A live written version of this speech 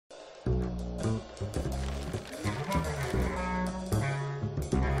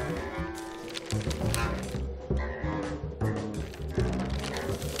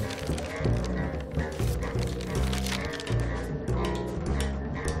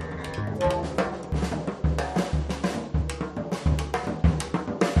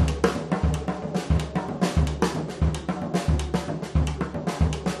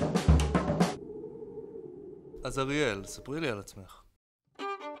אז אריאל, ספרי לי על עצמך.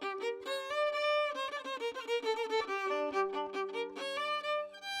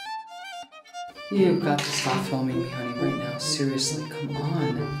 You've got to stop filming me, honey, right now. Seriously, come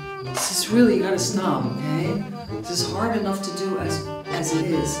on. This is really, you gotta stop, okay? This is hard enough to do as it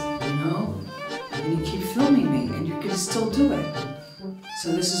is, you know? And you keep filming me, and you're gonna still do it. So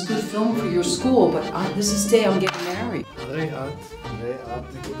this is good film for your school, but this is the day I'm getting married. הרי את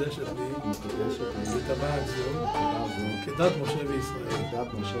מקודשת לי, וטבעת זו, כדת משה וישראל. כדת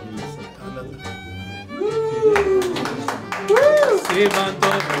משה וישראל. סימן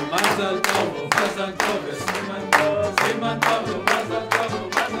טוב ומזל טוב ומזל טוב וסימן טוב, סימן טוב ומזל טוב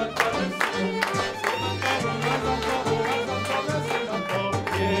ומזל טוב וסימן טוב ומזל טוב ומזל טוב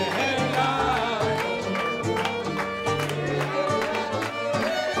יהלה.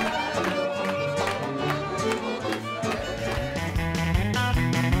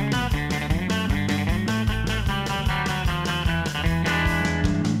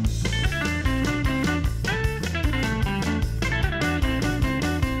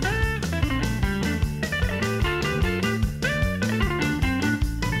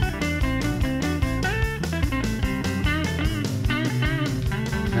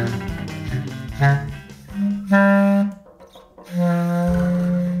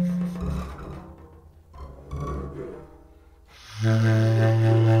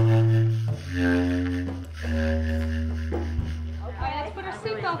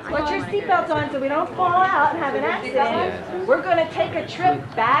 Put your seatbelts on so we don't fall out and have an accident. We're going to take a trip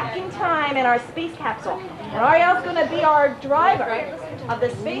back in time in our space capsule. And Ariel's going to be our driver of the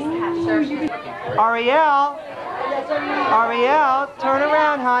space capsule. Ariel! Ariel, turn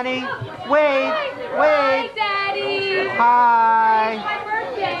around, honey. Wait, wait. Hi, Daddy. Hi. My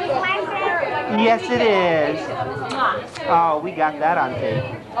birthday. Yes, it is. Oh, we got that on tape.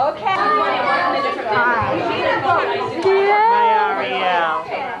 Okay. Hi. Hi, Ariel.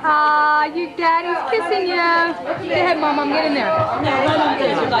 Ah, your daddy's kissing you. Go ahead, Mom. I'm getting there.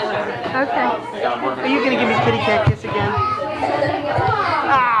 Okay. Are you going to give me kitty cat kiss again?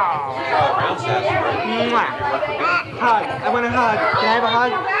 Oh. Mwah. Hug. I want a hug. Can I have a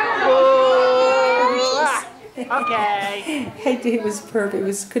hug? Okay. It was perfect.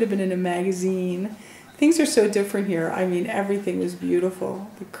 Could have been in a magazine. Things are so different here. I mean, everything was beautiful.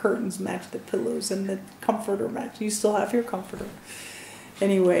 The curtains matched the pillows and the comforter matched. You still have your comforter.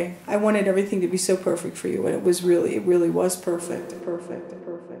 Anyway, I wanted everything to be so perfect for you, and it really was perfect. Perfect.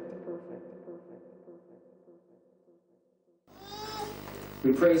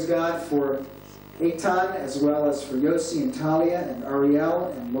 We praise God for Eitan, as well as for Yossi and Talia and Ariel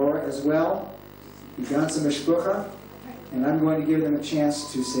and Laura as well. The ganze Mishpucha, and I'm going to give them a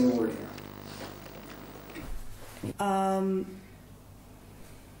chance to say a word here.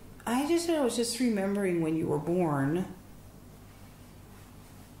 I was just remembering when you were born,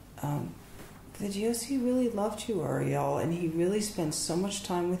 that Yossi really loved you, Ariel, and he really spent so much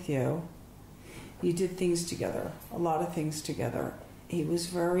time with you. You did things together, a lot of things together. He was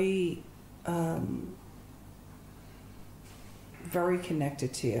very, very connected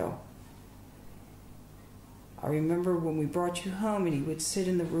to you. I remember when we brought you home and he would sit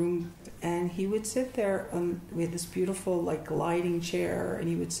in the room and he would sit there, we had this beautiful like gliding chair, and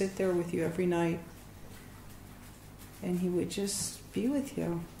he would sit there with you every night and he would just be with you.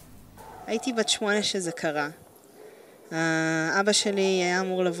 הייתי בת 8 שזה קרה. אבא שלי היה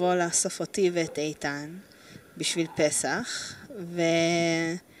אמור לבוא לאסוף אותי ואת איתן בשביל פסח,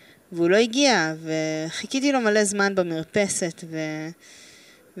 והוא לא הגיע, וחיכיתי לו מלא זמן במרפסת,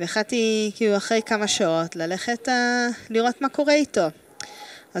 והחלטתי כאילו אחרי כמה שעות ללכת לראות מה קורה איתו.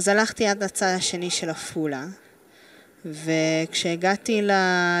 אז הלכתי עד לצד השני של עפולה, וכשהגעתי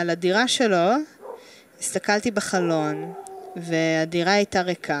לדירה שלו, הסתכלתי בחלון, והדירה הייתה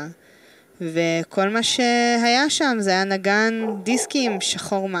ריקה, וכל מה שהיה שם זה היה נגן דיסקים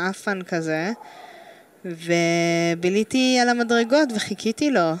שחור מאפן כזה, וביליתי על המדרגות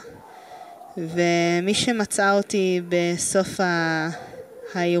וחיכיתי לו, ומי שמצא אותי בסוף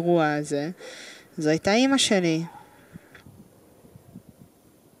האירוע הזה, זו הייתה אמא שלי.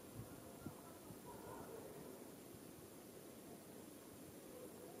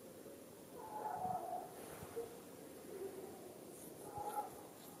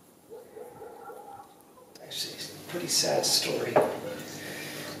 Pretty sad story.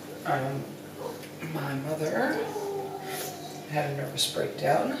 My mother had a nervous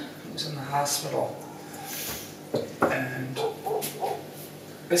breakdown. Was in the hospital, and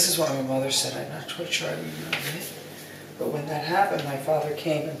this is what my mother said. I'm not quite sure I remember it, but when that happened, my father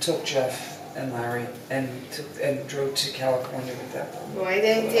came and took Jeff and Larry and drove to California with them. Why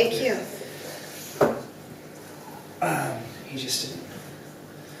didn't he take you? He just didn't.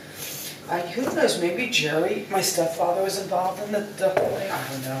 Who knows, maybe Jerry, my stepfather, was involved in the whole thing. I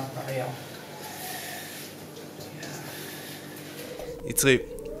don't know, Ariel. יצרי,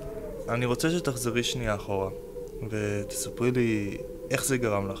 אני רוצה שתחזרי שנייה אחורה, ותספרי לי איך זה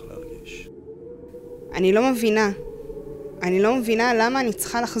גרם לך להרגיש. אני לא מבינה. אני לא מבינה למה אני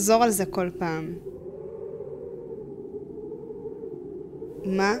צריכה לחזור על זה כל פעם.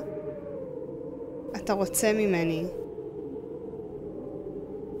 מה אתה רוצה ממני?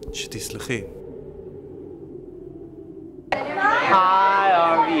 שתסלחי. Hi,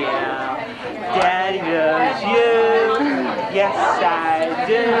 Ariel. Daddy loves you. Yes, I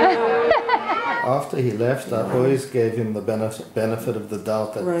do. After he left, I always gave him the benefit of the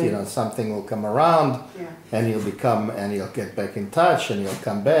doubt that, you know, something will come around and he'll get back in touch and he'll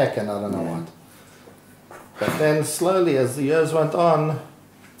come back and I don't know what. But then slowly, as the years went on,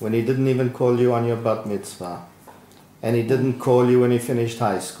 when he didn't even call you on your bat mitzvah, and he didn't call you when he finished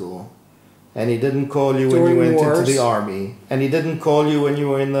high school, and he didn't call you when you went into the army, and he didn't call you when you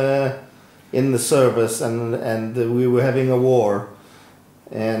were in the service and we were having a war,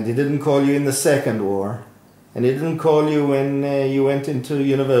 and he didn't call you in the second war, and he didn't call you when you went into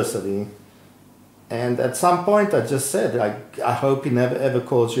university. And at some point I just said, I hope he never ever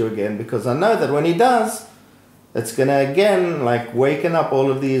calls you again, because I know that when he does, it's going to again like waken up all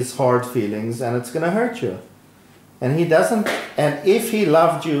of these hard feelings and it's going to hurt you. And he doesn't, and if he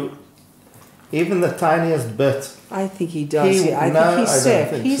loved you even the tiniest bit, I think he does. I think he's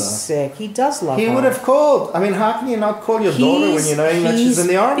sick. He's sick. He does love her. He would have called. I mean, how can you not call your daughter when you know that she's in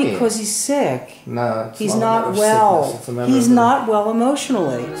the army? Because he's sick. No, he's not well. He's not well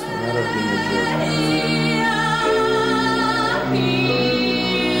emotionally. It's a matter of being a jerk.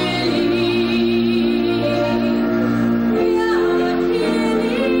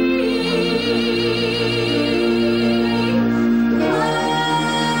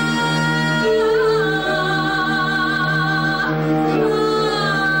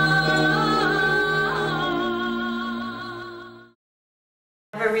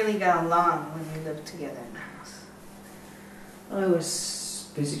 Got along when we lived together in the house. I was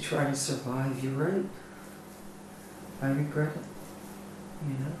busy trying to survive, you're right. I regret it.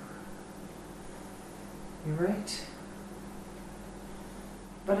 You know? You're right.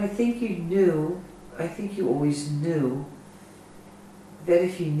 But I think you knew, I think you always knew that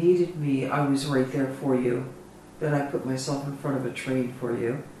if you needed me, I was right there for you. That I put myself in front of a train for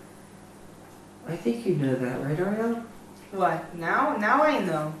you. I think you know that, right, Ariel? What? Now I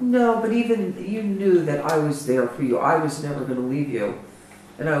know. No, but even you knew that I was there for you. I was never going to leave you.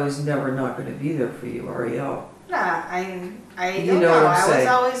 And I was never not going to be there for you, Ariel. Nah, I don't know. I was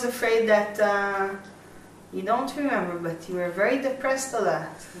always afraid that, you don't remember, but you were very depressed a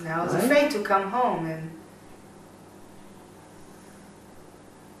lot. And I was afraid to come home and...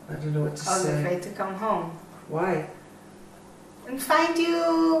 I don't know what to say. I was afraid to come home. Why? And find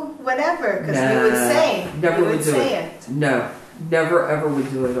you whatever, because you would say. Never would do it. No, never ever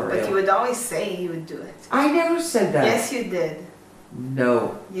would do it, Ariel. But you would always say you would do it. I never said that. Yes, you did.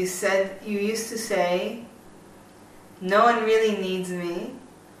 No. You used to say, no one really needs me.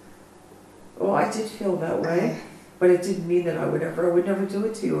 Oh, I did feel that way. But it didn't mean that I would never do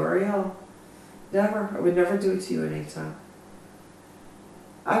it to you, Ariel. Never. I would never do it to you at any time.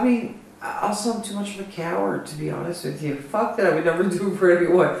 I mean, also, I'm too much of a coward, to be honest with you. Fuck that, I would never do it for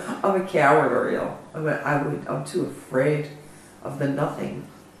anyone. I'm a coward, Ariel. I'm too afraid of the nothing.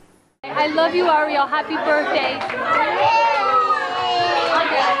 I love you, Ariel. Happy birthday.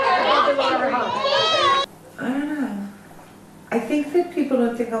 I don't know. I think that people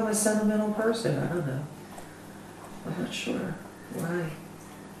don't think I'm a sentimental person. I don't know. I'm not sure why.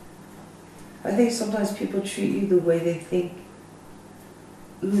 I think sometimes people treat you the way they think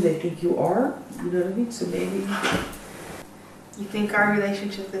you are, you know what I mean? So maybe... You think our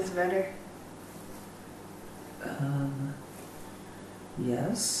relationship is better?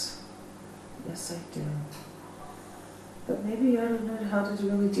 Yes. Yes, I do. But maybe I don't know how to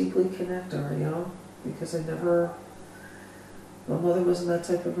really deeply connect, Ariel, because my mother wasn't that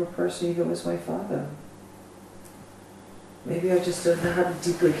type of a person, either was my father. Maybe I just don't know how to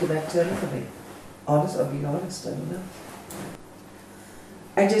deeply connect to anybody. I'll be honest, I don't know.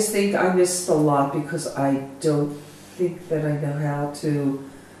 I just think I missed a lot because I don't think that I know how to,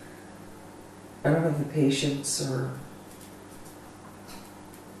 I don't have the patience or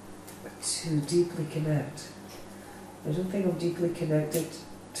to deeply connect. I don't think I'm deeply connected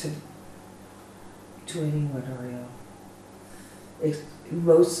to anyone, Ariel. I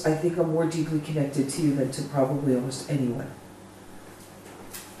think I'm more deeply connected to you than to probably almost anyone.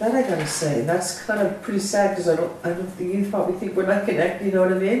 That I gotta say, that's kind of pretty sad because I don't think you probably think we're not connected. You know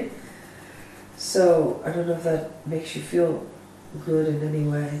what I mean? So I don't know if that makes you feel good in any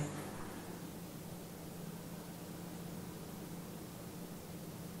way.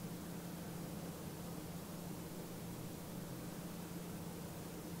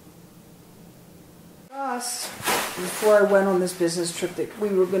 Us, before I went on this business trip, that we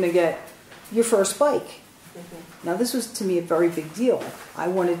were going to get your first bike. Now this was to me a very big deal. I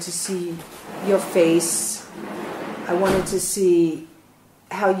wanted to see your face. I wanted to see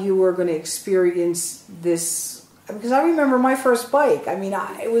how you were going to experience this. Because I remember my first bike. I mean,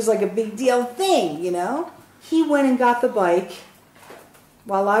 it was like a big deal thing, you know? He went and got the bike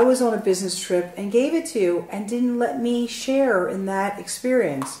while I was on a business trip and gave it to you and didn't let me share in that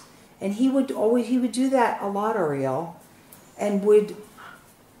experience. And he would do that a lot, Ariel, and would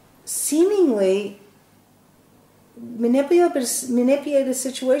seemingly manipulate a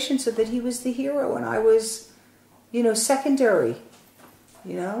situation so that he was the hero and I was, you know, secondary,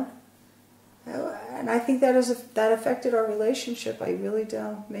 you know? And I think that affected our relationship. I really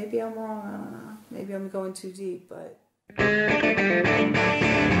don't. Maybe I'm wrong. I don't know. Maybe I'm going too deep, but...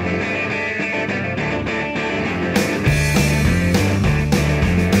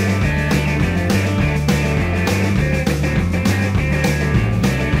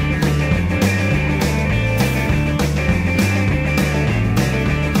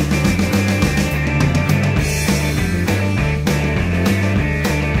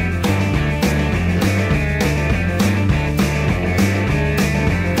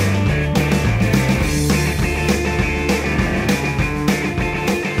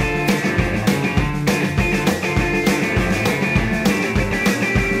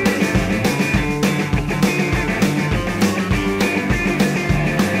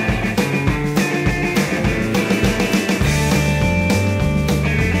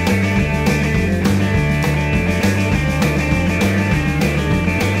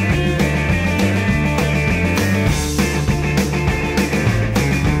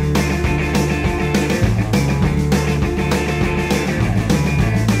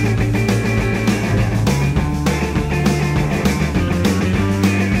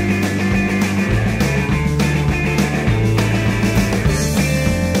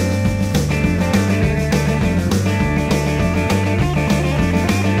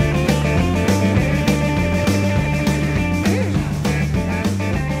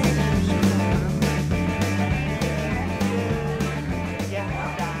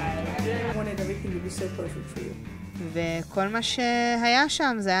 וכל מה שהיה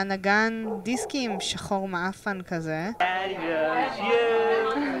שם זה היה נגן דיסקים שחור מאפן כזה. I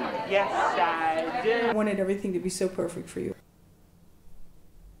wanted everything to be so perfect for you.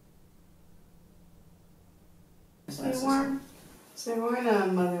 They weren't a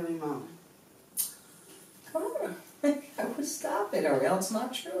motherly mom. Come on. I would stop it, Ariel. It's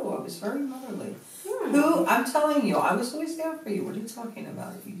not true. I was very motherly. Who? I'm telling you, I was always there for you. What are you talking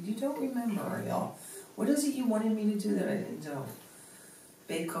about? You don't remember, Ariel. What is it you wanted me to do that I didn't do?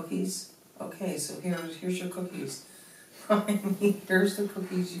 Bake cookies? Okay, so here's your cookies. Here's the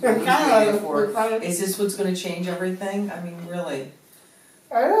cookies you waited for. Is this what's going to change everything? I mean, really.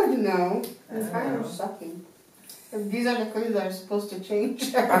 I don't know. It's kind of sucking. These are the cookies that are supposed to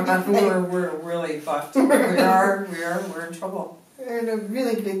change everything. We're really fucked. We're in trouble. We're in a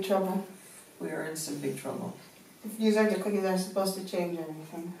really big trouble. We are in some big trouble. These are the cookies that are supposed to change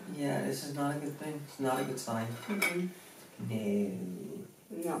everything. Yeah, this is not a good thing. It's not a good sign. Mm-hmm.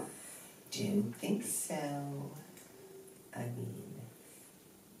 No. Don't think so. I mean,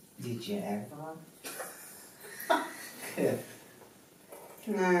 did you ever?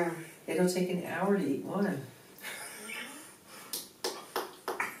 Nah. It'll take an hour to eat one.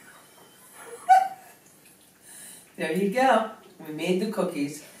 There you go. We made the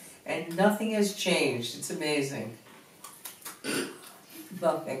cookies, and nothing has changed. It's amazing.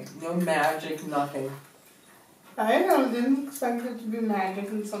 Nothing. No magic, nothing. I didn't expect it to be magic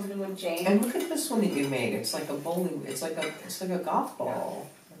and something would change. And look at this one that you made. It's like a bowling. It's like a golf ball.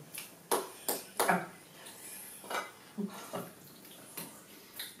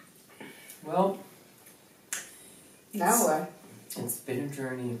 Well. Now what? It's been a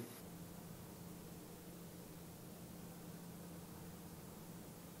journey.